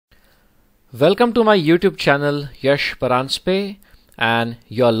Welcome to my YouTube channel Yash Paranspe, and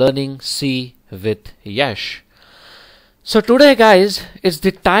you're learning C with Yash. So today guys, it's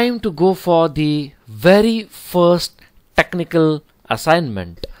the time to go for the very first technical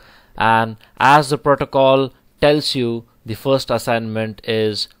assignment, and as the protocol tells you, the first assignment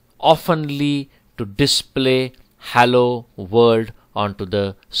is oftenly to display hello world onto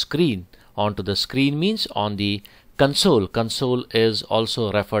the screen. Onto the screen means on the console. Console is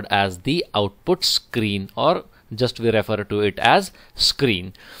also referred as the output screen, or just we refer to it as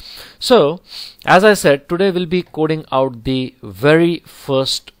screen. So as I said, today we'll be coding out the very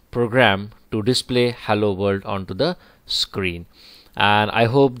first program to display hello world onto the screen. And I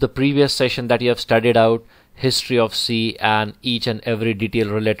hope the previous session that you have studied out, history of C and each and every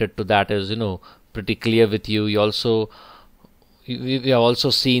detail related to that is pretty clear with you. We have also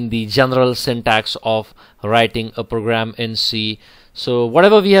seen the general syntax of writing a program in C. So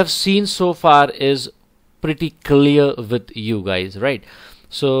whatever we have seen so far is pretty clear with you guys, right?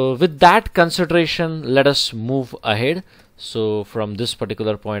 So with that consideration, let us move ahead. So from this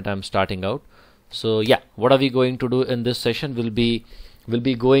particular point I'm starting out. So yeah, what are we going to do in this session? We'll be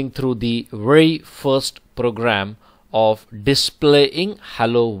going through the very first program of displaying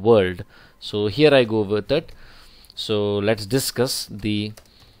hello world. So here I go with it. So let's discuss the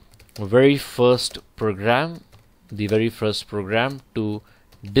very first program to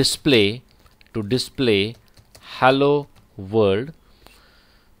display hello world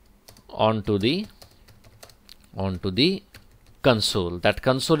onto the console. That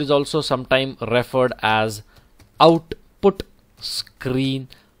console is also sometimes referred as output screen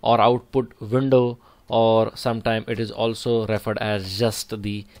or output window, or sometimes it is also referred as just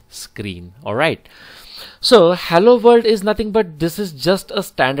the screen. All right. So hello world is nothing but this is just a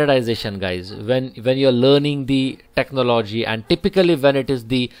standardization, guys, when you're learning the technology, and typically when it is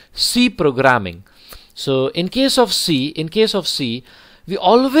the C programming. So in case of C, we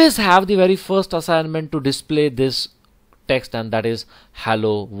always have the very first assignment to display this text, and that is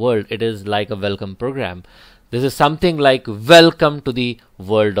hello world. It is like a welcome program. This is something like welcome to the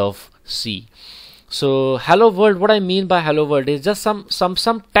world of C. So hello world, what I mean by hello world is just some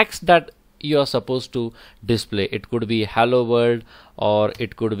text that you are supposed to display. It could be hello world, or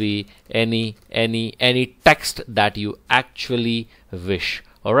it could be any text that you actually wish.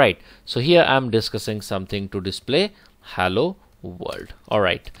 All right, so here I'm discussing something to display hello world. All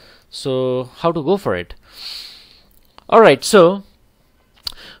right, so how to go for it? All right, so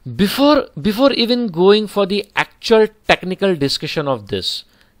before even going for the actual technical discussion of this,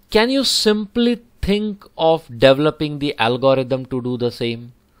 can you simply think of developing the algorithm to do the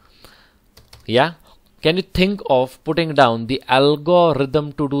same? Yeah, can you think of putting down the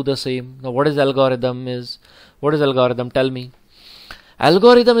algorithm to do the same? Now what is algorithm? Tell me.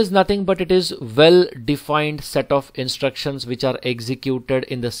 Algorithm is nothing but it is well defined set of instructions which are executed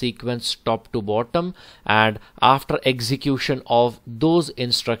in the sequence top to bottom, and after execution of those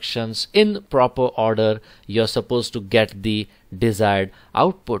instructions in proper order, you're supposed to get the desired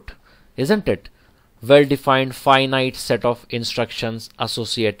output, isn't it? Well-defined finite set of instructions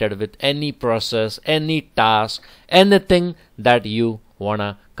associated with any process, any task, anything that you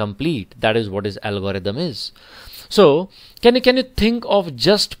wanna complete. That is what is algorithm is. So can you think of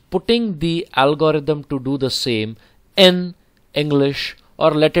just putting the algorithm to do the same in English, or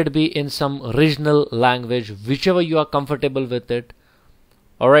let it be in some regional language, whichever you are comfortable with it.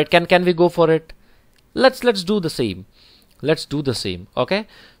 All right, can we go for it? Let's do the same. Okay,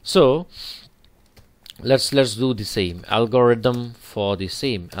 so let's do the same algorithm for the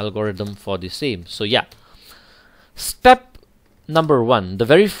same. So yeah, step number one, the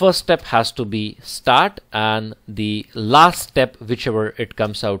very first step has to be start, and the last step, whichever it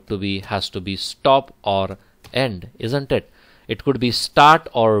comes out to be, has to be stop or end, isn't it? It could be start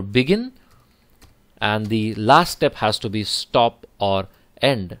or begin, and the last step has to be stop or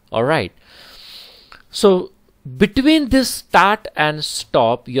end. All right, so between this start and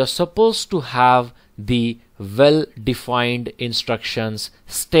stop, you're supposed to have the well-defined instructions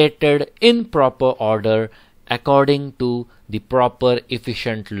stated in proper order according to the proper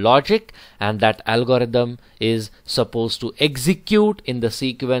efficient logic, and that algorithm is supposed to execute in the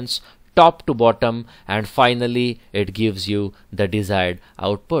sequence top to bottom, and finally it gives you the desired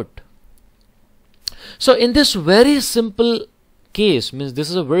output. So in this very simple case, means this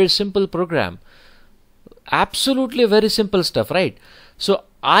is a very simple program, absolutely very simple stuff, right? So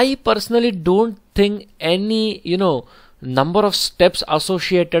I personally don't think any number of steps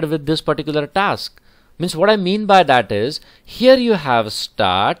associated with this particular task. Means what I mean by that is, here you have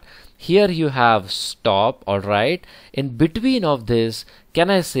start, here you have stop. Alright, in between of this, can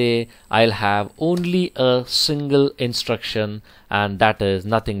I say I'll have only a single instruction, and that is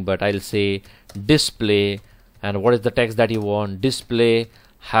nothing but I'll say display, and what is the text that you want? Display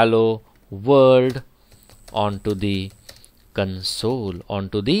hello world onto the console,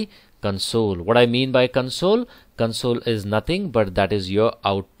 What I mean by console is nothing but that is your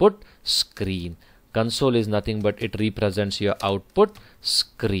output screen. Console is nothing but it represents your output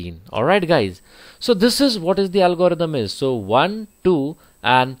screen. Alright guys, so this is what is the algorithm is. So 1, 2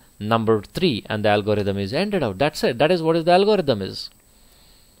 and number 3, and the algorithm is ended out. That's it. That is what is the algorithm is.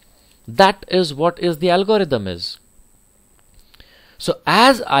 That is what is the algorithm is. So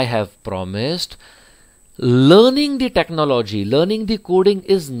as I have promised, learning the technology, learning the coding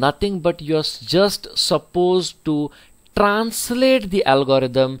is nothing but you're just supposed to translate the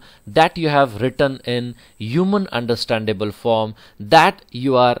algorithm that you have written in human understandable form, that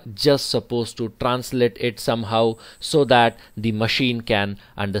you are just supposed to translate it somehow so that the machine can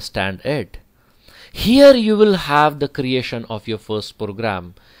understand it. Here you will have the creation of your first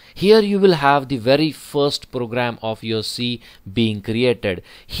program. Here you will have the very first program of your C being created.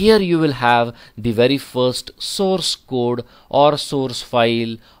 Here you will have the very first source code or source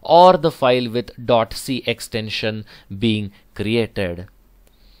file or the file with .c extension being created.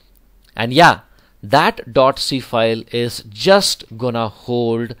 And yeah, that .c file is just gonna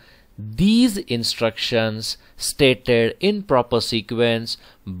hold these instructions stated in proper sequence,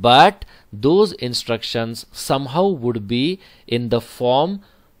 but those instructions somehow would be in the form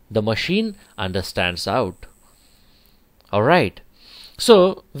the machine understands out. Alright,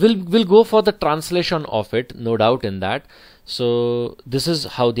 so we'll go for the translation of it, no doubt in that. So this is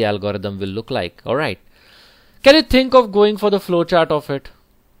how the algorithm will look like. Alright, can you think of going for the flowchart of it?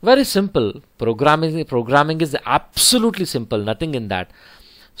 Very simple. Programming is absolutely simple, nothing in that.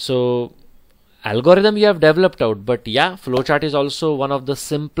 So algorithm you have developed out, but yeah, flowchart is also one of the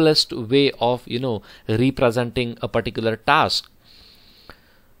simplest way of representing a particular task.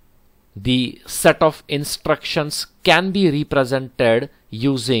 The set of instructions can be represented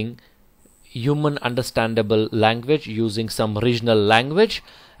using human understandable language, using some regional language,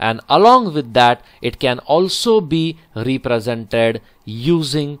 and along with that it can also be represented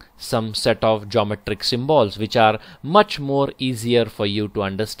using some set of geometric symbols which are much more easier for you to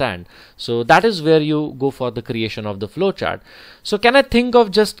understand. So that is where you go for the creation of the flowchart. So can I think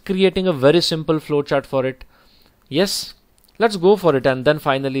of just creating a very simple flowchart for it? Yes, let's go for it, and then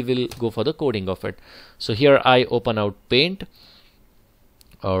finally we'll go for the coding of it. So here I open out Paint.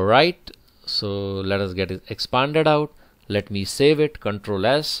 Alright, so let us get it expanded out. Let me save it, Control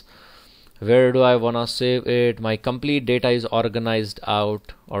S. Where do I wanna save it? My complete data is organized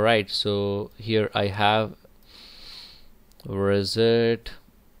out. Alright, so here I have, where is it?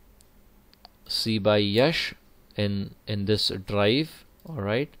 C by Yash in this drive.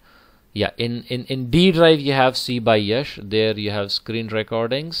 Alright, yeah, in D drive you have C by Yash. There you have screen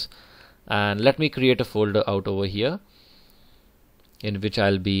recordings, and let me create a folder out over here in which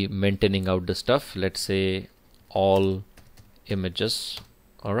I'll be maintaining out the stuff. Let's say all images.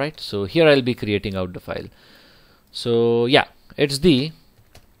 Alright, so here I'll be creating out the file. So yeah, it's the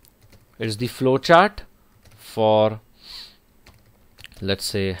flowchart for, let's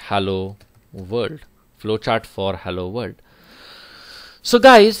say, hello world. Flowchart for hello world. So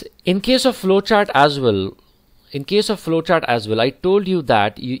guys, in case of flowchart as well, I told you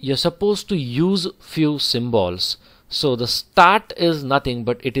that you're supposed to use few symbols. So the start is nothing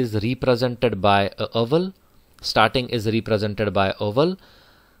but it is represented by a oval. Starting is represented by oval.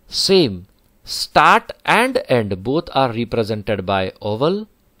 Same, start and end both are represented by oval.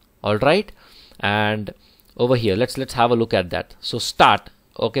 Alright, and over here let's have a look at that. So start,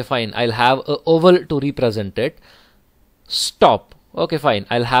 okay fine, I'll have a oval to represent it. Stop, okay fine,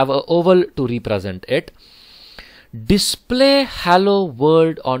 I'll have a oval to represent it. Display hello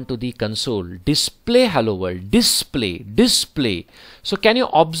world onto the console. Display hello world. Display. So can you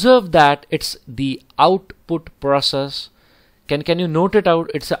observe that it's the output process? Can you note it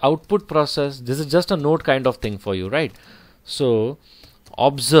out? It's an output process. This is just a note kind of thing for you, right? So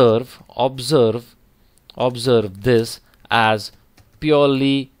observe this as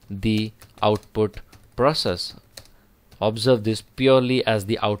purely the output process. Observe this purely as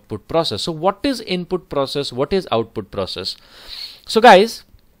the output process. So what is input process? What is output process? So guys,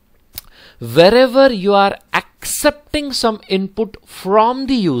 wherever you are accepting some input from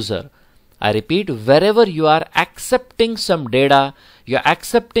the user, I repeat, wherever you are accepting some data, you're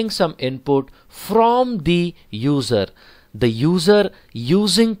accepting some input from the user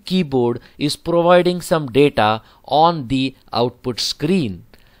using keyboard is providing some data on the output screen.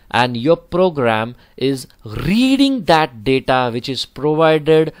 and your program is reading that data which is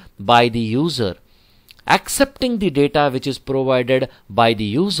provided by the user, accepting the data which is provided by the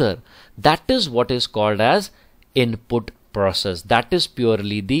user. That is what is called as input process. That is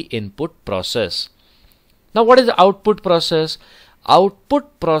purely the input process. Now what is the output process?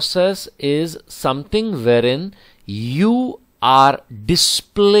 Output process is something wherein you are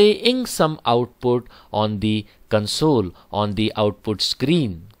displaying some output on the console, on the output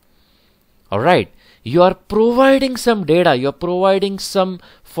screen. Alright, you are providing some data, you are providing some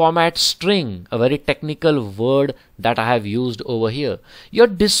format string, a very technical word that I have used over here. You are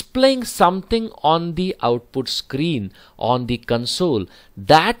displaying something on the output screen, on the console.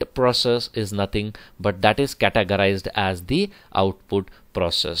 That process is nothing but that is categorized as the output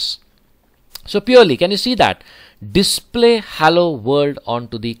process. So purely, can you see that? Display hello world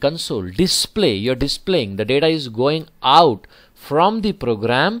onto the console. Display, you're displaying, the data is going out from the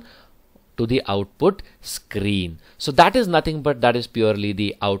program to the output screen. So that is nothing but that is purely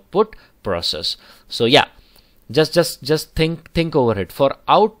the output process. So yeah, just think over it. For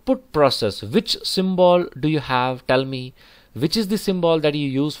output process, which symbol do you have? Tell me, which is the symbol that you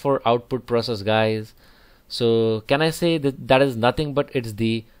use for output process, guys? So can I say that that is nothing but it's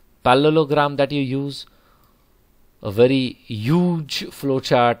the parallelogram that you use? A very huge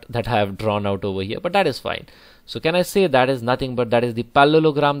flowchart that I have drawn out over here, but that is fine. So can I say that is nothing but that is the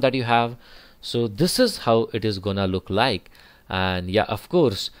parallelogram that you have? So this is how it is gonna look like. And yeah, of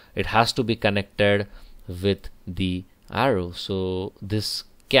course it has to be connected with the arrow. So this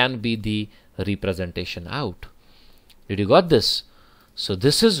can be the representation out. Did you got this? So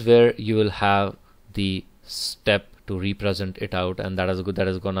this is where you will have the step to represent it out, and that is good. That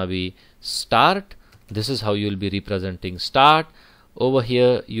is gonna be start. This is how you will be representing start. Over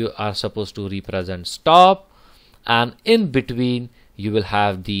here you are supposed to represent stop, and in between you will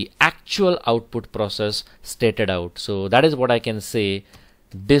have the actual output process stated out. So that is what I can say.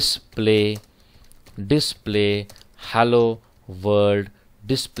 Display hello world,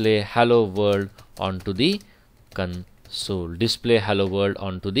 display hello world onto the console. Display hello world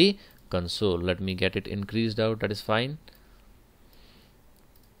onto the console. Let me get it increased out. That is fine.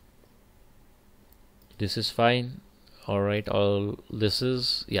 This is fine. All right, all this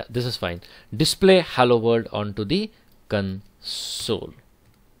is, yeah, this is fine. Display hello world onto the console.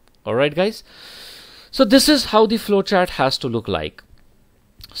 All right, guys. So this is how the flowchart has to look like.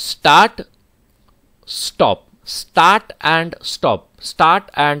 Start, stop, start and stop,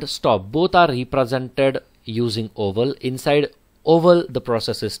 start and stop. Both are represented using oval. Inside oval, the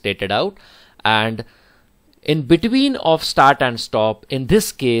process is stated out, and in between of start and stop, in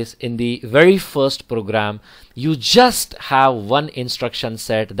this case, in the very first program, you just have one instruction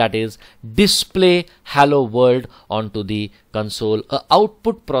set, that is display hello world onto the console, a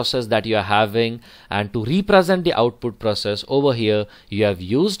output process that you are having. And to represent the output process over here, you have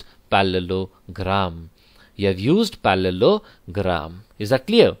used parallelogram. You have used parallelogram. Is that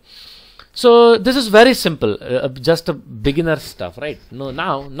clear? So this is very simple, just a beginner stuff, right? No,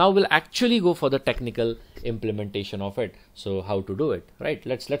 now we'll actually go for the technical implementation of it. So how to do it, right?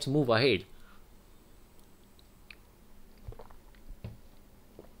 Let's move ahead.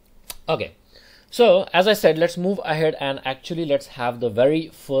 Okay, so as I said, let's move ahead and actually let's have the very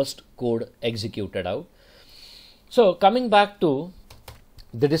first code executed out. So coming back to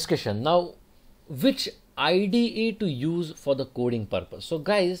the discussion now, which IDE to use for the coding purpose? So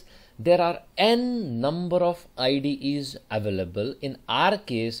guys, there are n number of IDEs available. In our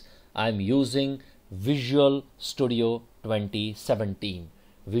case, I'm using Visual Studio 2017.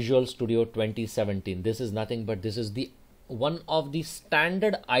 Visual Studio 2017. This is nothing but this is the one of the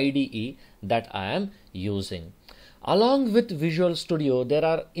standard IDE that I am using. Along with Visual Studio, there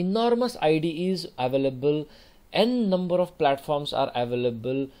are enormous IDEs available. N number of platforms are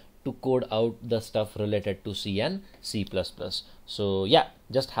available to code out the stuff related to C and C++. So yeah,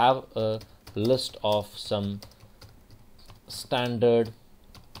 just have a list of some standard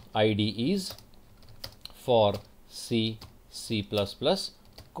IDEs for C, C++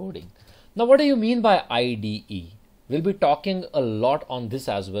 coding. Now what do you mean by IDE? We'll be talking a lot on this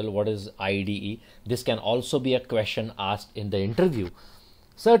as well. What is IDE? This can also be a question asked in the interview.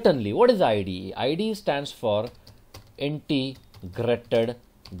 Certainly, what is IDE? IDE stands for Integrated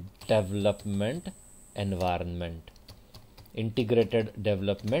Development Environment. Integrated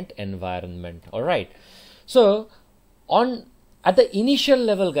Development Environment. All right. So on At the initial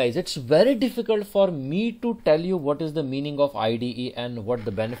level, guys, it's very difficult for me to tell you what is the meaning of IDE and what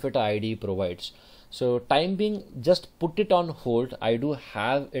the benefit IDE provides. So time being, just put it on hold. I do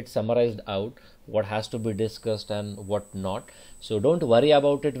have it summarized out, what has to be discussed and what not. So don't worry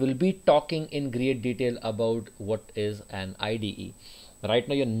about it. We'll be talking in great detail about what is an IDE. Right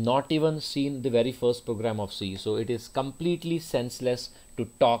now, you're not even seen the very first program of C. So it is completely senseless to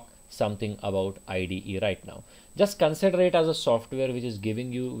talk something about IDE right now. Just consider it as a software which is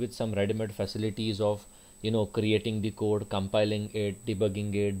giving you with some ready-made facilities of, creating the code, compiling it,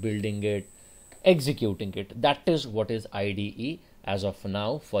 debugging it, building it, executing it. That is what is IDE as of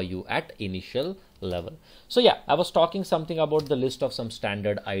now for you at initial level. So yeah, I was talking something about the list of some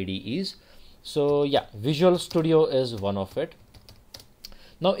standard IDEs. So yeah, Visual Studio is one of it.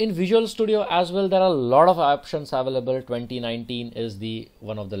 Now in Visual Studio as well, there are a lot of options available. 2019 is the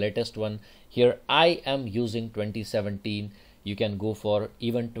one of the latest one. Here I am using 2017. You can go for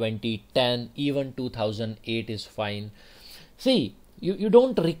even 2010, even 2008 is fine. See, you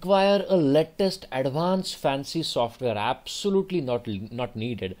don't require a latest advanced fancy software. Absolutely not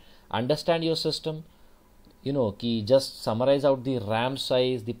needed. Understand your system. Just summarize out the RAM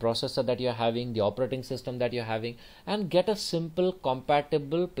size, the processor that you're having, the operating system that you're having, and get a simple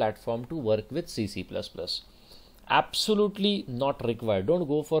compatible platform to work with C++. Absolutely not required. Don't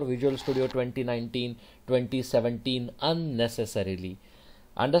go for Visual Studio 2019, 2017 unnecessarily.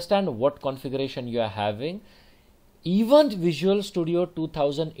 Understand what configuration you are having. Even Visual Studio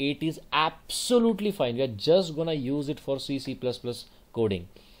 2008 is absolutely fine. We are just gonna use it for C++ coding.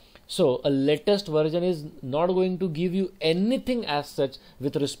 So a latest version is not going to give you anything as such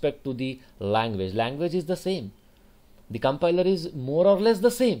with respect to the language. Language is the same. The compiler is more or less the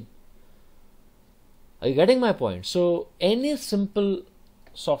same. Are you getting my point? So any simple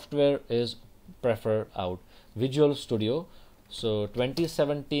software is preferred out. Visual Studio. So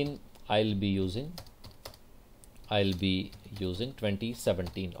 2017 I'll be using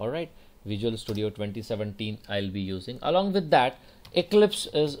 2017. All right. Visual Studio 2017 I'll be using. Along with that, Eclipse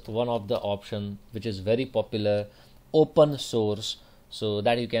is one of the options which is very popular, open source, so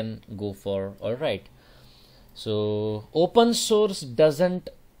that you can go for. All right. So open source doesn't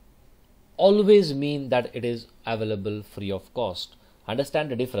always mean that it is available free of cost.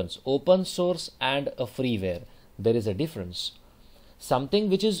 Understand the difference. Open source and a freeware, there is a difference. Something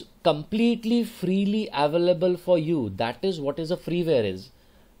which is completely freely available for you, that is what is a freeware is,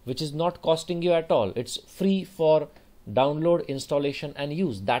 which is not costing you at all. It's free for download, installation and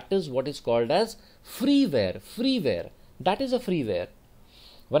use. That is what is called as freeware. That is a freeware.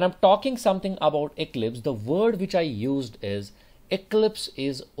 When I'm talking something about Eclipse, the word which I used is Eclipse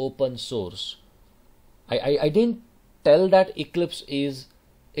is open source. I didn't tell that Eclipse is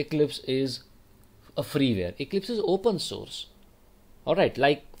a freeware. Eclipse is open source. All right,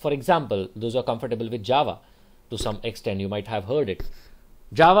 like for example, those who are comfortable with Java, to some extent you might have heard it.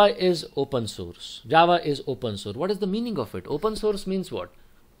 Java is open source. Java is open source. What is the meaning of it? Open source means what?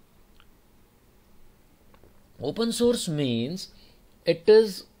 Open source means it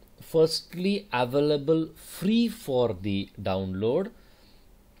is firstly available free for the download,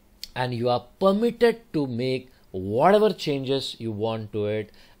 and you are permitted to make whatever changes you want to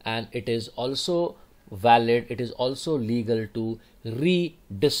it, and it is also valid, it is also legal to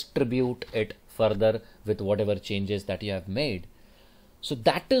redistribute it further with whatever changes that you have made. So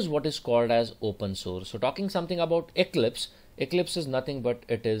that is what is called as open source. So talking something about Eclipse, Eclipse is nothing but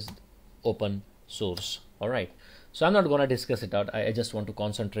it is open source. All right. So I'm not going to discuss it out. I just want to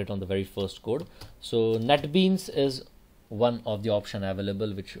concentrate on the very first code. So NetBeans is one of the option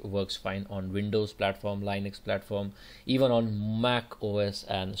available which works fine on Windows platform, Linux platform, even on Mac OS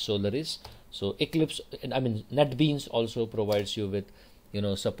and Solaris. So Eclipse, NetBeans also provides you with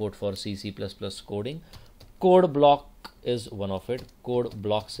support for C++ coding. Code block is one of it. Code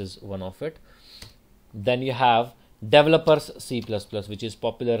blocks is one of it. Then you have developers C++, which is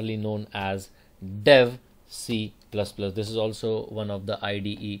popularly known as dev C++. This is also one of the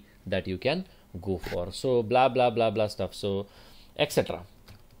IDE that you can go for. So blah blah blah blah stuff. So etc.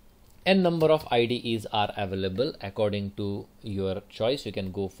 N number of IDEs are available according to your choice. You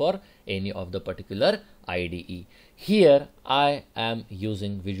can go for any of the particular IDE. Here I am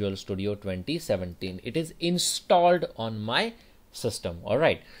using Visual Studio 2017. It is installed on my system. All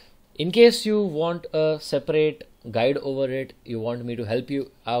right. In case you want a separate guide over it, you want me to help you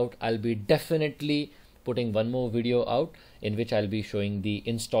out, I'll be definitely putting one more video out in which I'll be showing the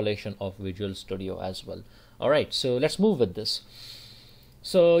installation of Visual Studio as well. All right. So let's move with this.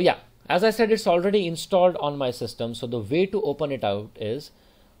 So yeah, as I said, it's already installed on my system. So the way to open it out is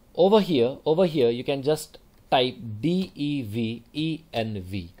over here you can just type DEVENV.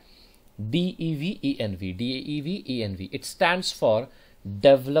 DEVENV. It stands for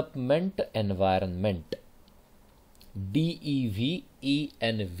development environment. DEVENV.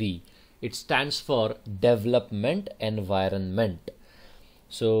 It stands for development environment.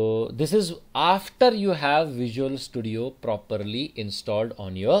 So this is after you have Visual Studio properly installed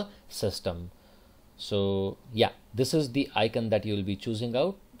on your system. So yeah, this is the icon that you will be choosing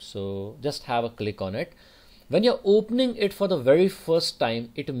out. So just have a click on it. When you're opening it for the very first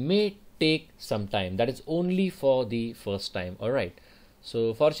time, it may take some time. That is only for the first time. All right.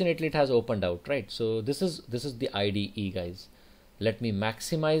 So fortunately it has opened out, right? So this is the IDE, guys. Let me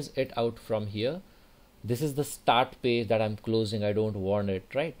maximize it out from here. This is the start page that I'm closing. I don't want it,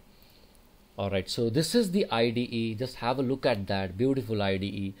 right? All right. So this is the IDE. Just have a look at that beautiful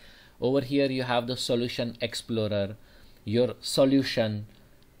IDE. Over here you have the Solution Explorer, your solution.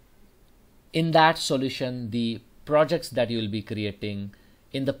 In that solution, the projects that you will be creating.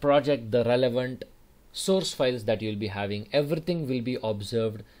 In the project, the relevant source files that you'll be having, everything will be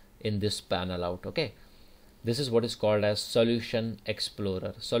observed in this panel out. Okay, this is what is called as Solution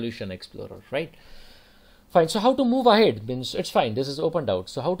Explorer, right? Fine. So how to move ahead? Means it's fine, this is opened out.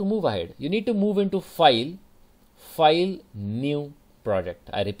 So how to move ahead? You need to move into File, New Project.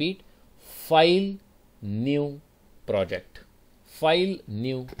 I repeat, File, New Project. File,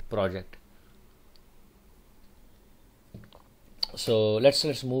 New Project. So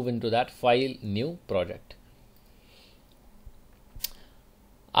let's move into that File, New Project.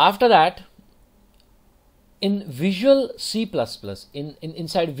 After that, in Visual C++,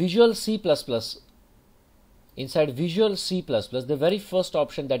 inside Visual C++, the very first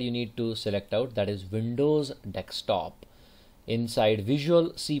option that you need to select out, that is Windows Desktop. Inside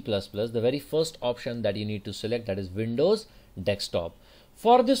Visual C++, the very first option that you need to select, that is Windows Desktop.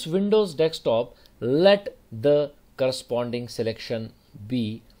 For this Windows Desktop, let the corresponding selection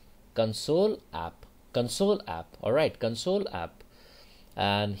be console app. All right, console app.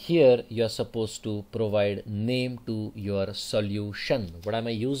 And here you are supposed to provide name to your solution. What am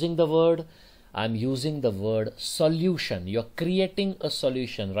I using the word? I'm using the word solution. You're creating a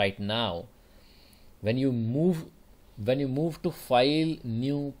solution right now. When you move to File,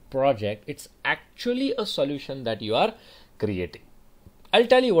 New Project, it's actually a solution that you are creating. I'll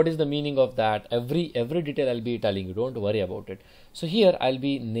tell you what is the meaning of that. Every detail I'll be telling you. Don't worry about it. So here I'll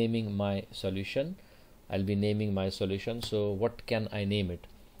be naming my solution. So what can I name it?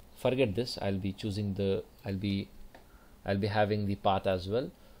 Forget this. I'll be choosing the. I'll be having the path as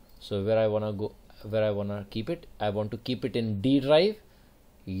well. So where I wanna keep it. I want to keep it in D drive.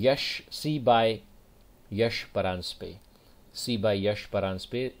 C by Yash Paranspe.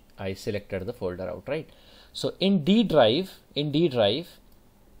 I selected the folder out, right? So in D drive,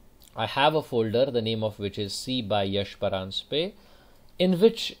 I have a folder, the name of which is C by Yash Paranspe, in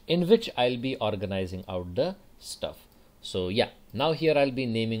which I'll be organizing out the stuff. So yeah, now here I'll be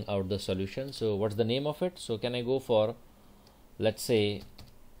naming out the solution. So what's the name of it? So can I go for, let's say,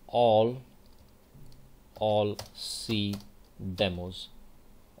 all C demos.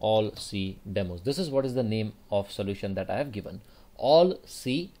 This is what is the name of solution that I have given. All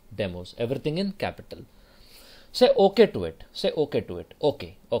C demos, everything in capital. Say OK to it.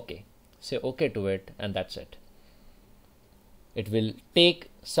 Okay. Say OK to it, and that's it. It will take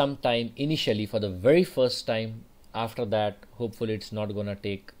some time initially for the very first time. After that, hopefully it's not gonna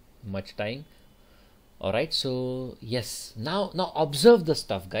take much time. All right. So yes, now observe the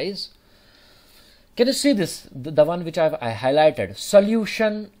stuff, guys. Can you see this? The one which I highlighted,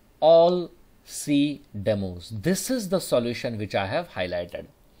 solution all C demos. This is the solution which I have highlighted.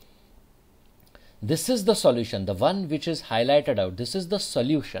 This is the solution, the one which is highlighted out. This is the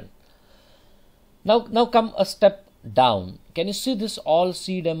solution. Now come a step down. Can you see this all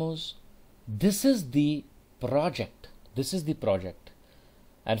C demos? This is the project.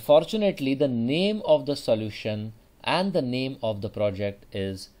 And fortunately, the name of the solution and the name of the project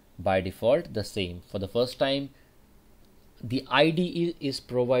is by default the same. For the first time, the IDE is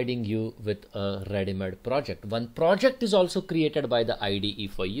providing you with a ready-made project. One project is also created by the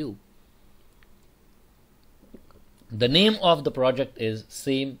IDE for you. The name of the project is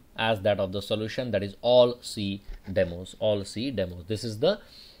same as that of the solution, that is all C demos. This is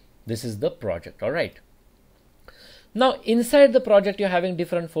the project. All right. Now inside the project you're having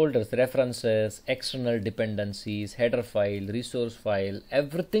different folders, references, external dependencies, header file, resource file,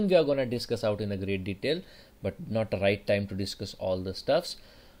 everything we are going to discuss out in a great detail, but not the right time to discuss all the stuffs.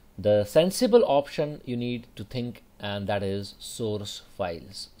 The sensible option you need to think, and that is source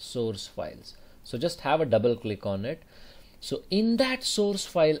files. So just have a double click on it. So in that source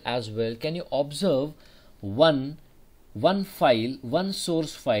file as well, can you observe one file, one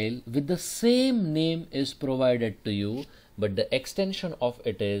source file with the same name is provided to you, but the extension of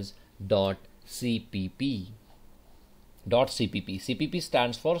it is .cpp. CPP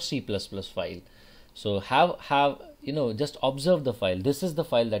stands for C++ file. So have just observe the file. This is the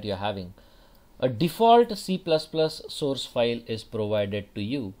file that you're having. A default C++ source file is provided to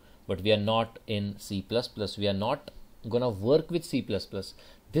you, but we are not in C++. We are not gonna work with C++.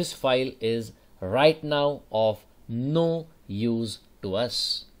 This file is right now of no use to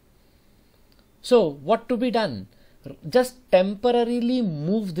us. So what to be done? Just temporarily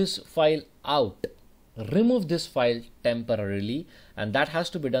move this file out. Remove this file temporarily, and that has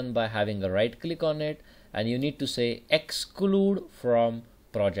to be done by having a right click on it, and you need to say exclude from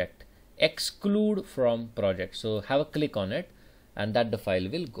project. Exclude from project. So have a click on it, and that the file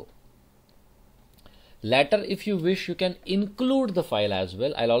will go. Later, if you wish, you can include the file as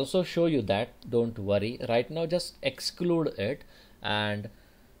well. I'll also show you that. Don't worry. Right now, just exclude it, and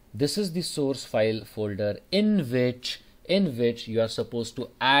this is the source file folder in which you are supposed to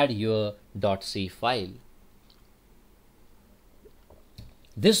add your .c file.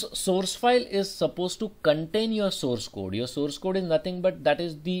 This source file is supposed to contain your source code. Your source code is nothing but that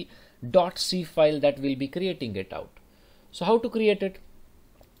is the .c file that will be creating it out. So how to create it?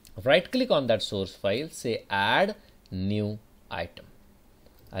 Right click on that source file, say add new item.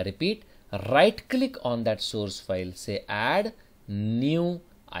 I repeat, right click on that source file, say add new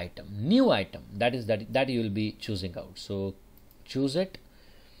item. New item, that is that you will be choosing out. So choose it.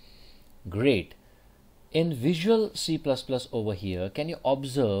 Great. In Visual C++ over here, can you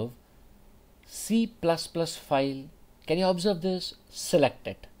observe C++ file? Can you observe this? Select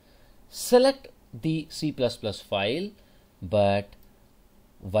it. Select the C++ file, but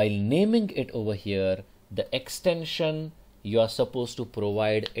while naming it over here, the extension you are supposed to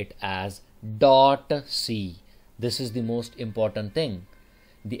provide it as .c. This is the most important thing.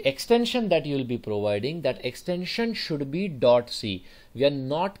 The extension that you will be providing, that extension should be .c. We are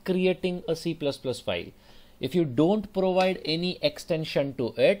not creating a C++ file. If you don't provide any extension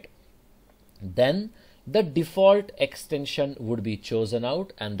to it, then the default extension would be chosen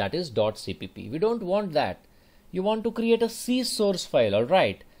out, and that is .cpp. We don't want that. You want to create a C source file, all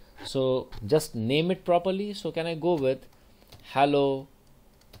right? So just name it properly. So can I go with hello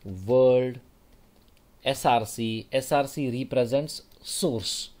world src? Src represents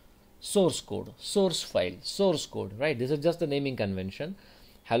source code, source file, source code, right? This is just the naming convention.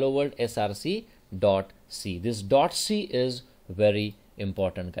 Hello world src .c. This .c is very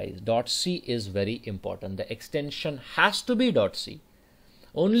important, guys. .c is very important. The extension has to be .c.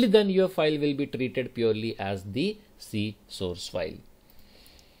 Only then your file will be treated purely as the C source file.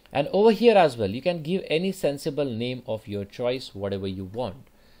 And over here as well, you can give any sensible name of your choice, whatever you want.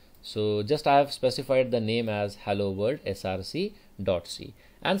 So just I have specified the name as hello world src.c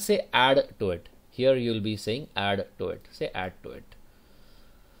and say add to it. Here you will be saying add to it. Say add to it.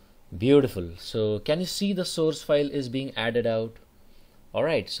 Beautiful. So can you see the source file is being added out? All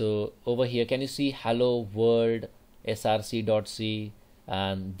right. So over here, can you see hello world src.c?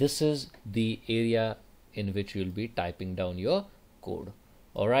 And this is the area in which you will be typing down your code.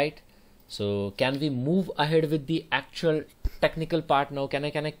 All right. So can we move ahead with the actual technical part now? Can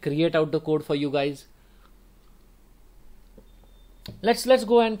I create out the code for you guys? Let's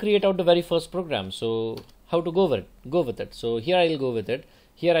go and create out the very first program. So how to go with it? So here I'll go with it.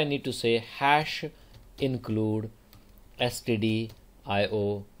 Here I need to say hash include stdio.h.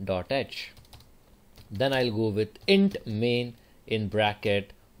 Then I'll go with int main in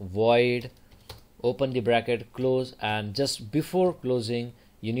bracket void, open the bracket, close, and just before closing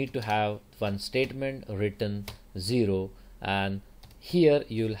you need to have one statement written 0, and here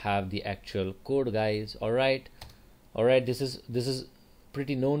you'll have the actual code, guys. All right, this is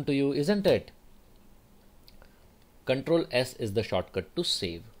pretty known to you, isn't it? Control S is the shortcut to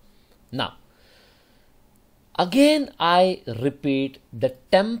save. Now again I repeat, the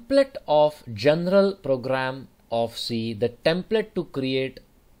template of general program of C, the template to create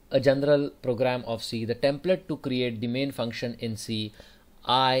a general program of C, the template to create the main function in C,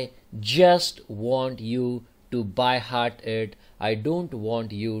 I just want you to by heart it. I don't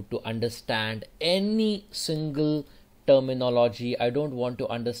want you to understand any single terminology. I don't want to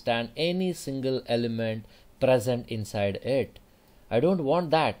understand any single element present inside it. I don't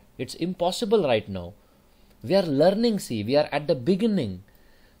want that. It's impossible right now. We are learning C. We are at the beginning.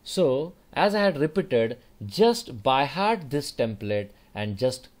 So as I had repeated, just by heart this template and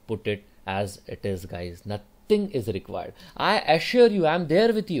just put it as it is, guys. Nothing is required. I assure you, I'm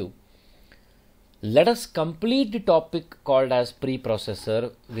there with you. let us complete the topic called as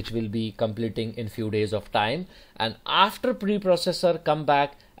preprocessor, which will be completing in few days of time, and after preprocessor come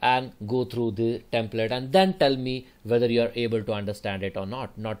back and go through the template and then tell me whether you are able to understand it or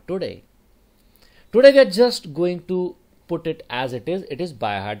not. Not today. Today we are just going to put it as it is. It is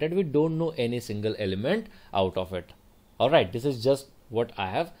by hearted. We don't know any single element out of it. Alright, this is just what I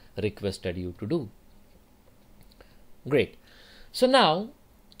have requested you to do. Great. So now,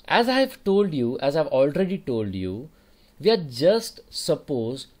 as I have told you, as I've already told you, we are just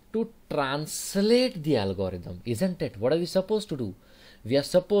supposed to translate the algorithm, isn't it? What are we supposed to do? We are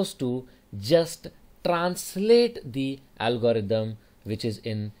supposed to just translate the algorithm which is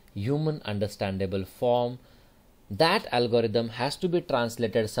in human understandable form. That algorithm has to be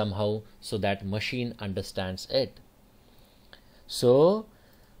translated somehow so that machine understands it. So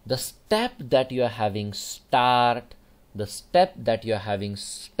the step that you are having start, the step that you are having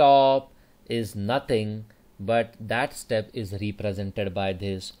stop is nothing but that step is represented by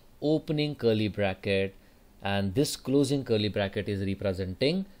this opening curly bracket, and this closing curly bracket is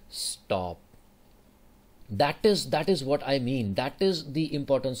representing stop. That is what I mean. That is the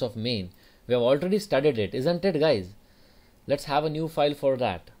importance of main. We have already studied it, isn't it, guys? Let's have a new file for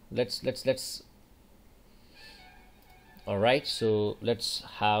that. Let's all right, so let's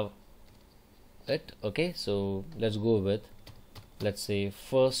have it. Okay, so let's go with, let's say,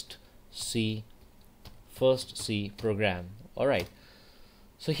 first C program. All right,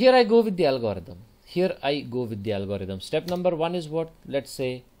 so here I go with the algorithm. Step number 1 is what? Let's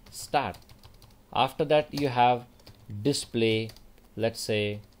say start. After that you have display, let's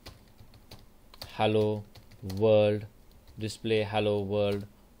say hello world, display hello world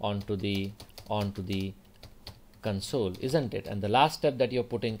onto the console, isn't it? And the last step that you're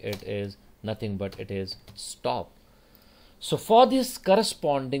putting it is nothing but it is stop. So for this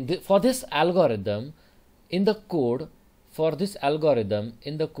corresponding, for this algorithm in the code, what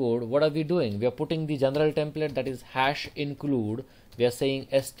are we doing? We are putting the general template, that is hash include. We are saying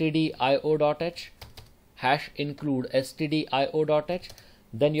stdio.h, hash include stdio.h.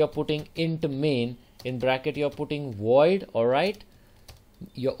 Then you are putting int main, in bracket you are putting void. All right,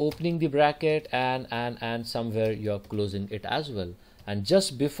 you're opening the bracket and somewhere you're closing it as well. And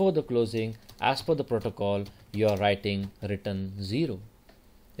just before the closing, as per the protocol, you're writing return 0,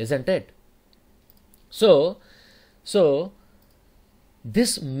 isn't it? So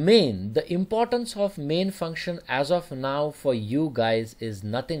this main, the importance of main function as of now for you guys is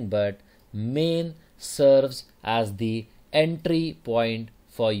nothing but main serves as the entry point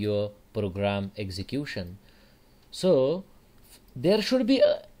for your program execution. So there should be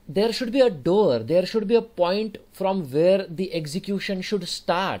a door, there should be a point from where the execution should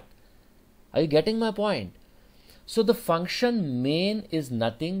start. Are you getting my point? So the function main is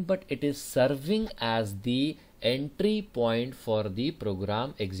nothing but it is serving as the entry point for the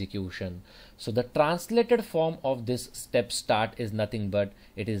program execution. So the translated form of this step start is nothing but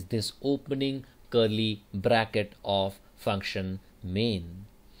it is this opening curly bracket of function main.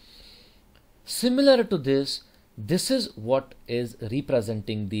 Similar to this, this is what is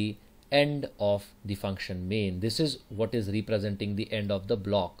representing the end of the function main. This is what is representing the end of the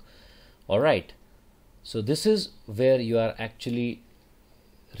block. All right, so this is where you are actually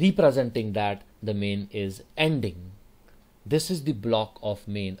representing that the main is ending. This is the block of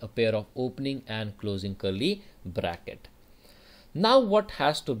main, a pair of opening and closing curly bracket. Now what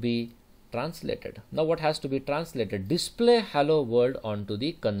has to be translated? Display hello world onto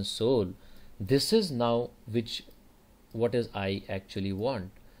the console. This is now what is I actually want.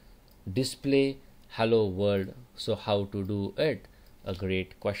 Display hello world. So how to do it? A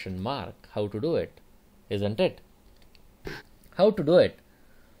great question mark. How to do it, isn't it? How to do it?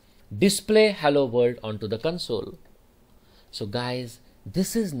 Display hello world onto the console. So guys,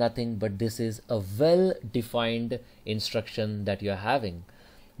 this is nothing but this is a well-defined instruction that you are having.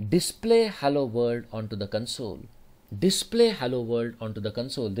 Display hello world onto the console. Display hello world onto the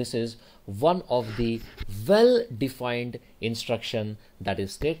console. This is one of the well-defined instruction that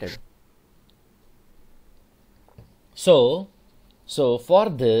is stated. So for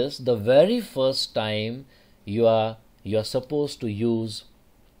this, the very first time you are supposed to use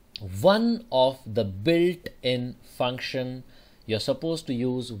one of the built-in function. You're supposed to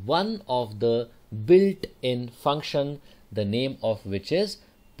use one of the built-in function, the name of which is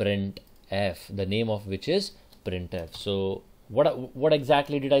printf. So what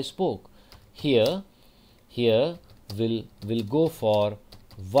exactly did I spoke? Here we'll go for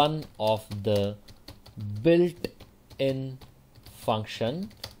one of the built-in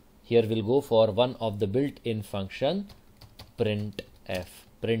function. Here we'll go for one of the built-in function printf.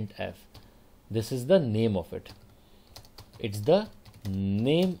 This is the name of it. It's the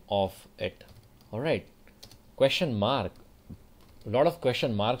name of it. All right. Question mark. A lot of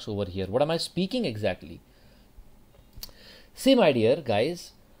question marks over here. What am I speaking exactly? See, my dear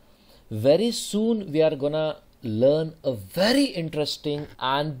guys, very soon we are gonna learn a very interesting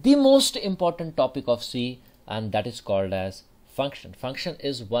and the most important topic of C, and that is called as function. Function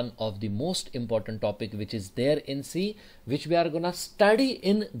is one of the most important topic which is there in C, which we are gonna study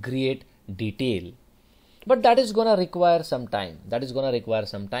in great detail. But that is gonna require some time.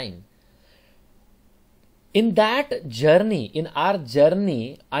 In that journey, in our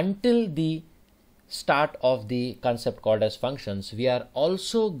journey until the start of the concept called as functions, we are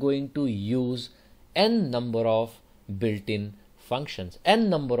also going to use n number of built-in functions.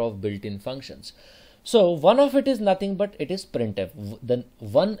 So one of it is nothing but it is printf. The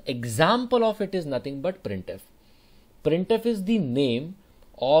one example of it is nothing but printf. Printf is the name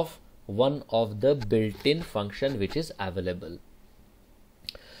of one of the built-in function which is available.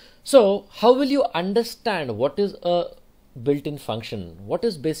 So how will you understand what is a built-in function? What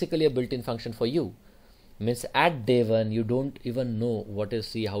is basically a built-in function for you? Means at day one you don't even know what is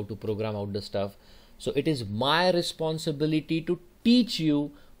C, how to program out the stuff. So it is my responsibility to teach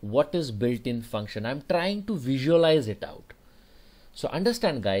you what is built-in function. I'm trying to visualize it out. So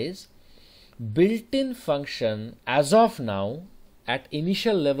understand guys, built-in function as of now at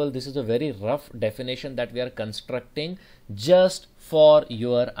initial level, this is a very rough definition that we are constructing just for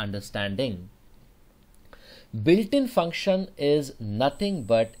your understanding. Built-in function is nothing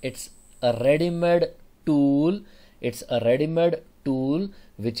but it's a ready-made tool. It's a ready-made tool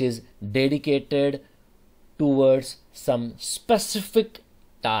which is dedicated towards some specific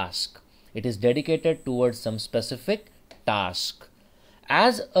task. It is dedicated towards some specific task.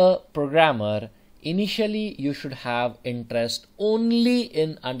 As a programmer, initially you should have interest only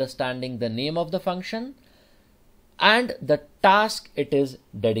in understanding the name of the function and the task it is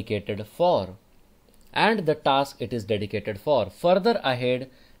dedicated for. Further ahead,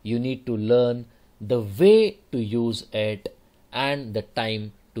 you need to learn the way to use it and the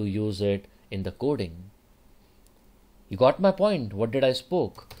time to use it in the coding. You got my point? What did I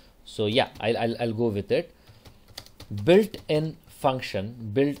spoke? So yeah, I'll go with it. Built-in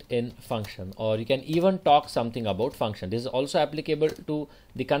function, or you can even talk something about function. This is also applicable to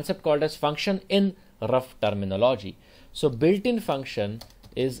the concept called as function in rough terminology. So built-in function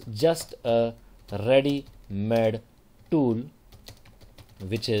is just a ready-made tool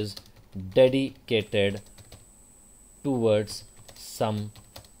which is dedicated towards some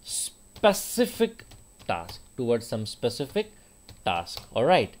specific task. All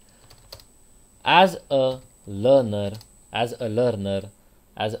right. As a learner,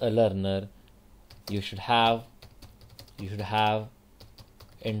 you should have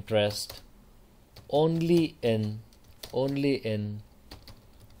interest only in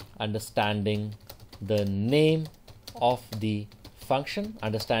understanding the name of the function,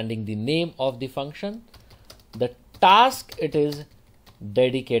 the task it is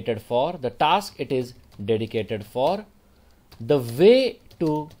dedicated for, the way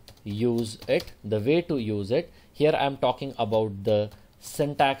to use it. Here I am talking about the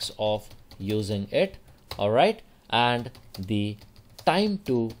syntax of using it, all right, and the time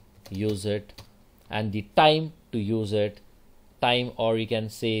to use it, time, or you can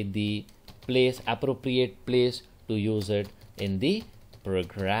say the appropriate place to use it in the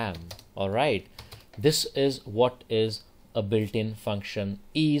program. All right, this is what is a built-in function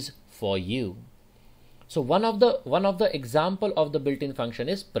is for you. So one of the example of the built-in function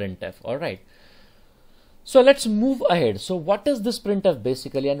is printf. All right. So let's move ahead. So what is this printf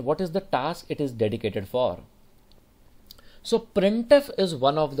basically, and what is the task it is dedicated for? So printf is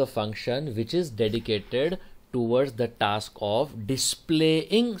one of the function which is dedicated towards the task of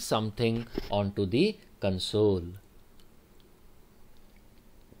displaying something onto the console.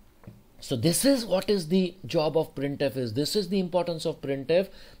 So this is what is the job of printf is. This is the importance of printf.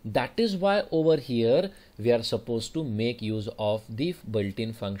 That is why over here we are supposed to make use of the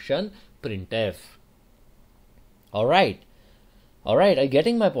built-in function printf. All right, are you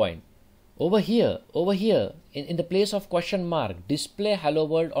getting my point? Over here, in the place of question mark, display hello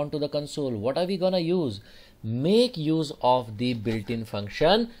world onto the console. What are we gonna use? Make use of the built-in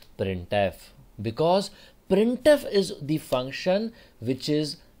function printf, because printf is the function which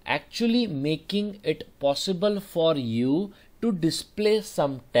is actually making it possible for you to display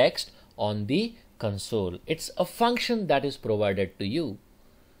some text on the console. It's a function that is provided to you.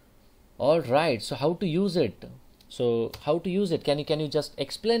 All right, so how to use it? Can you just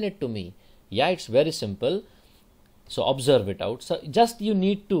explain it to me? Yeah, it's very simple. So observe it out. So just you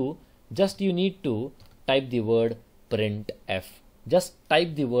need to just you need to type the word printf. Just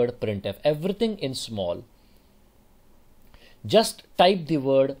type the word printf, everything in small. Just type the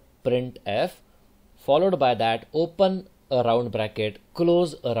word printf, followed by that open a round bracket,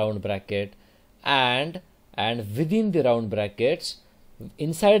 close a round bracket, and within the round brackets,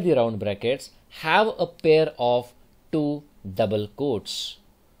 inside the round brackets, have a pair of 2 double quotes.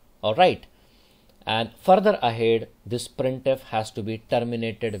 Alright, and further ahead, this printf has to be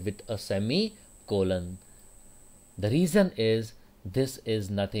terminated with a semicolon. The reason is, this is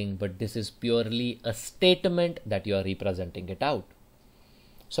nothing but this is purely a statement that you are representing it out.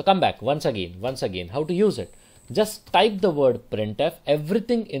 So come back once again, how to use it. Just type the word printf,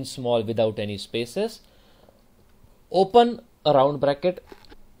 everything in small without any spaces, open a round bracket,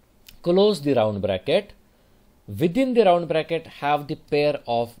 close the round bracket, within the round bracket have the pair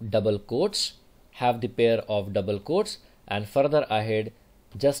of double quotes, and further ahead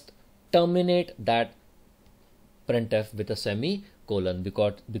just terminate that printf with a semicolon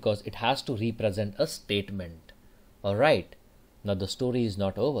because it has to represent a statement. Alright, now the story is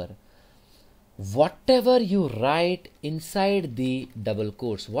not over. Whatever you write inside the double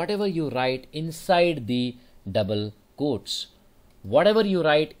quotes,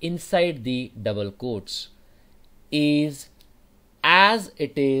 is as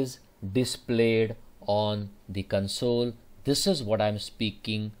it is displayed on the console. This is what I'm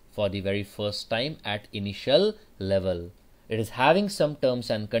speaking for the very first time at initial level. It is having some terms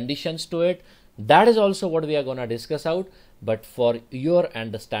and conditions to it. That is also what we are going to discuss out. But for your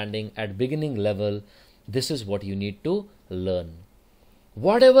understanding at beginning level, this is what you need to learn.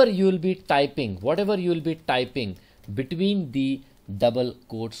 Whatever you will be typing between the double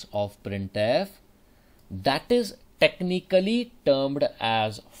quotes of printf, that is technically termed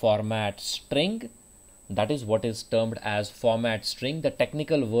as format string. That is what is termed as format string. The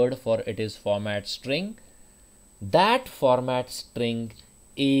technical word for it is format string. That format string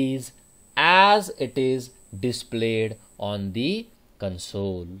is as it is displayed on the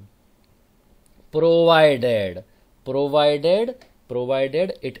console, provided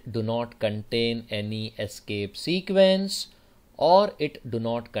it do not contain any escape sequence or it do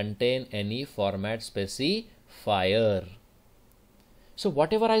not contain any format specifier. So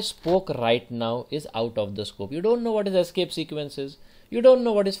whatever I spoke right now is out of the scope. You don't know what is escape sequence is. You don't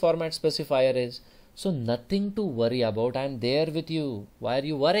know what is format specifier is. So nothing to worry about. I'm there with you. Why are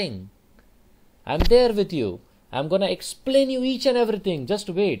you worrying? I'm there with you. I'm going to explain you each and everything. Just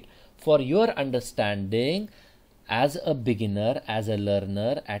wait. For your understanding, as a beginner, as a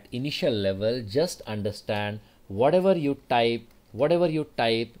learner at initial level, just understand whatever you type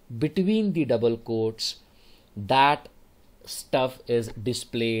between the double quotes, that stuff is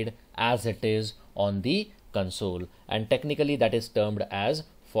displayed as it is on the console, and technically that is termed as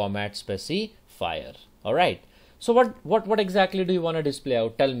format specifier. All right. So what exactly do you want to display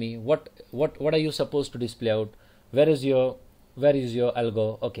out? Tell me what are you supposed to display out? Where is your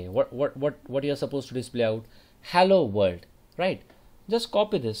algo? Okay, what you are supposed to display out? Hello world, right? Just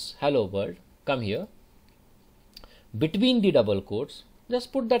copy this hello world, come here, between the double quotes,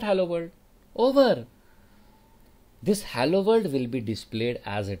 just put that hello world over. This hello world will be displayed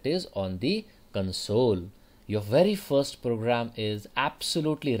as it is on the console. Your very first program is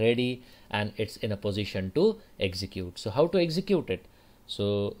absolutely ready and it's in a position to execute. So how to execute it?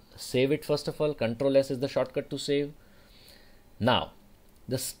 So save it first of all. Control S is the shortcut to save. Now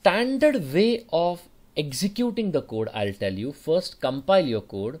the standard way of executing the code, I'll tell you. First, compile your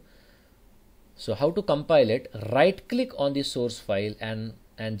code. So how to compile it? Right click on the source file and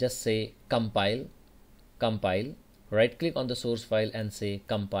just say compile. Right click on the source file and say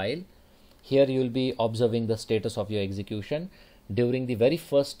compile. Here you will be observing the status of your execution. During the very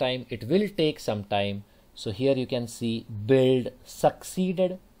first time, it will take some time. So here you can see build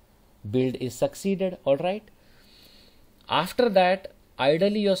succeeded. Build is succeeded. All right. After that,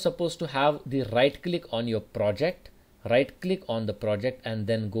 ideally you're supposed to have the right click on your project, right click on the project and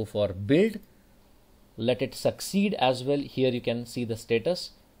then go for build. Let it succeed as well. Here you can see the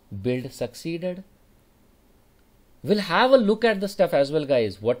status, build succeeded. We'll have a look at the stuff as well,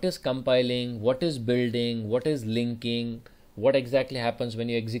 guys. What is compiling, what is building, what is linking, what exactly happens when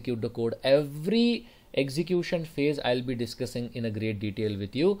you execute the code. Every execution phase I'll be discussing in a great detail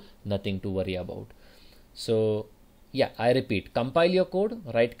with you. Nothing to worry about. So yeah, I repeat, compile your code,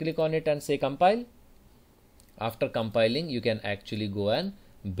 right click on it and say compile. After compiling, you can actually go and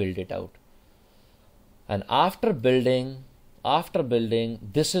build it out. And after building,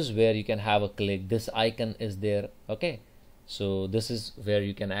 this is where you can have a click. This icon is there. Okay. So this is where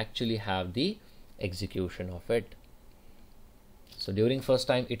you can actually have the execution of it. So during first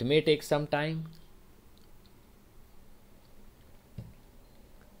time it may take some time.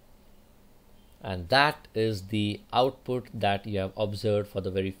 And that is the output that you have observed for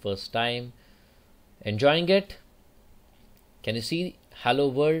the very first time. Enjoying it? Can you see hello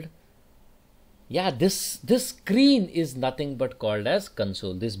world? Yeah, this screen is nothing but called as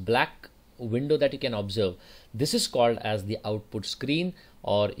console. This black window that you can observe, this is called as the output screen,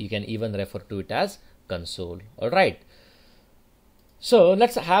 or you can even refer to it as console. All right. So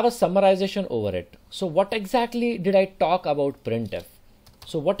let's have a summarization over it. So what exactly did I talk about printf?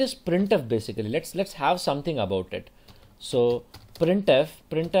 So what is printf basically? Let's have something about it. So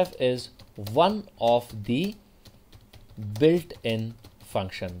printf is one of the built-in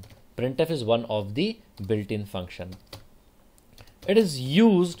function. Printf is one of the built-in function. It is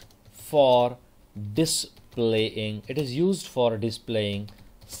used for displaying. It is used for displaying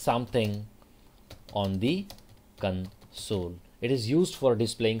something on the console. It is used for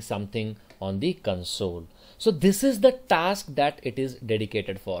displaying something on the console. So this is the task that it is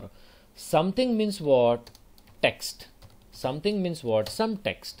dedicated for. Something means what? Text. Something means what? Some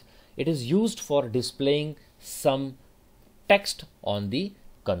text. It is used for displaying some text on the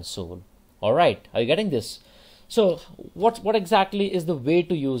console. All right, are you getting this? So what exactly is the way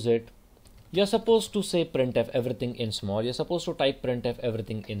to use it? You're supposed to say printf everything in small. You're supposed to type printf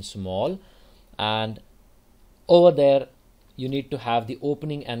everything in small, and over there you need to have the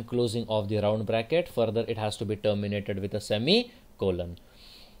opening and closing of the round bracket. Further, it has to be terminated with a semicolon.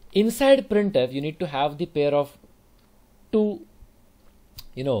 Inside printf, you need to have the pair of two,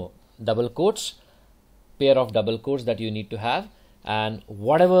 double quotes, pair of double quotes that you need to have, and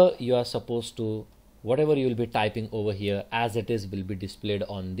whatever you are supposed to, whatever you will be typing over here as it is will be displayed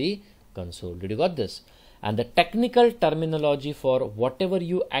on the console. Did you got this? And the technical terminology for whatever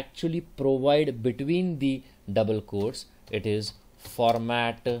you actually provide between the double quotes, it is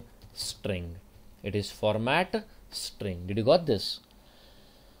format string. It is format string. Did you got this?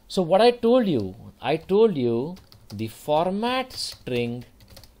 So what I told you the format string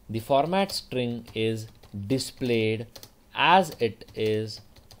is displayed as it is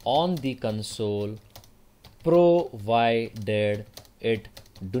on the console, provided it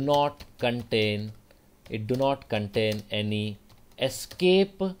do not contain any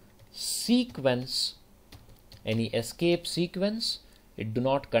escape sequence. It do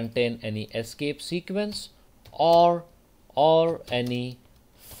not contain any escape sequence or any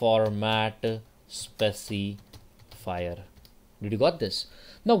format specifier. Did you got this?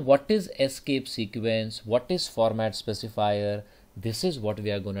 Now what is escape sequence? What is format specifier? This is what we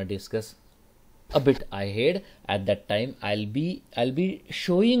are gonna discuss a bit ahead. At that time I'll be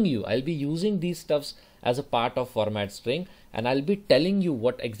showing you, I'll be using these stuffs as a part of format string, and I'll be telling you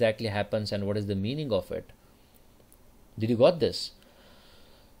what exactly happens and what is the meaning of it. Did you got this?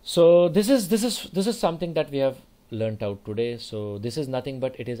 So this is something that we have learned out today. So this is nothing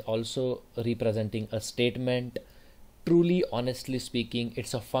but it is also representing a statement. Truly, honestly speaking,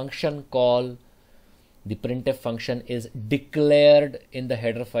 it's a function call. The printf function is declared in the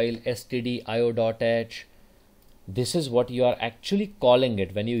header file stdio.h. This is what you are actually calling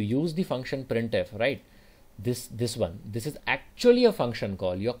it when you use the function printf, right? This is actually a function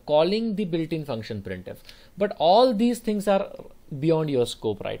call. You're calling the built-in function printf, but all these things are beyond your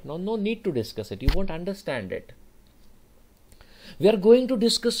scope right now. No need to discuss it. You won't understand it. We are going to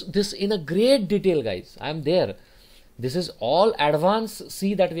discuss this in a great detail, guys. I'm there. This is all advanced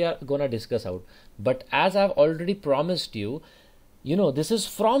C that we are gonna discuss out. But as I've already promised you, this is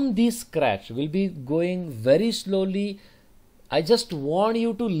from the scratch. We'll be going very slowly. I just want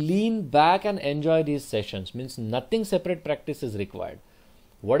you to lean back and enjoy these sessions. Means nothing separate practice is required.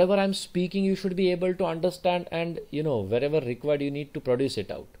 Whatever I'm speaking, you should be able to understand, and wherever required, you need to produce it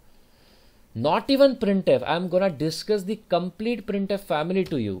out. Not even printf. I'm gonna discuss the complete printf family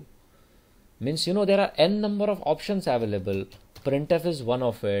to you. Means there are n number of options available. Printf is one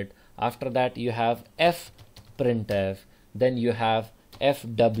of it. After that you have f printf, then you have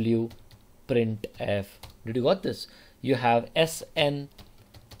fw printf. Did you got this? You have sn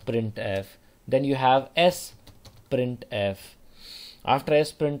printf, then you have s printf. After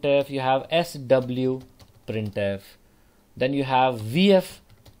s printf you have sw printf, then you have vf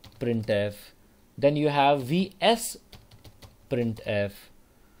printf, then you have vs printf.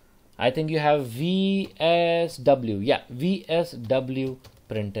 I think you have VSW. Yeah, VSW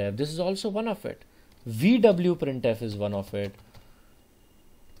printf. This is also one of it. VW printf is one of it.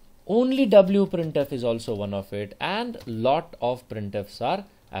 Only W printf is also one of it, and lot of printfs are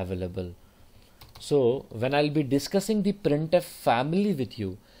available. So when I'll be discussing the printf family with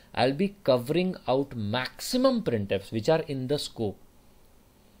you, I'll be covering out maximum printfs which are in the scope.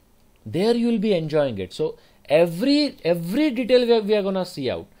 There you will be enjoying it. So every detail we are gonna see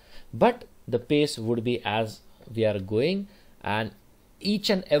out, but the pace would be as we are going, and each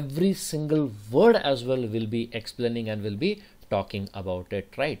and every single word as well will be explaining and will be talking about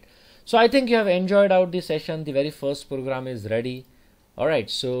it, right? So I think you have enjoyed out the session. The very first program is ready. All right,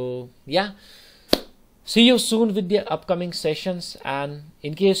 so yeah, see you soon with the upcoming sessions. And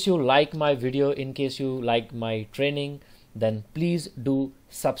in case you like my video, in case you like my training, then please do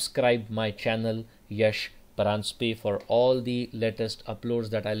subscribe my channel Yash Paranspe for all the latest uploads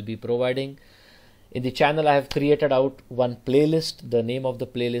that I'll be providing. In the channel I have created out one playlist. The name of the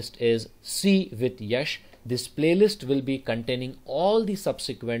playlist is C with Yash. This playlist will be containing all the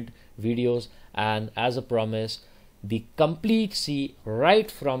subsequent videos, and as a promise, the complete C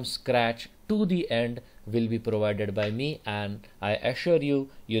right from scratch to the end will be provided by me, and I assure you,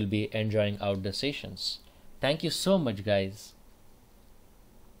 you'll be enjoying out the sessions. Thank you so much, guys.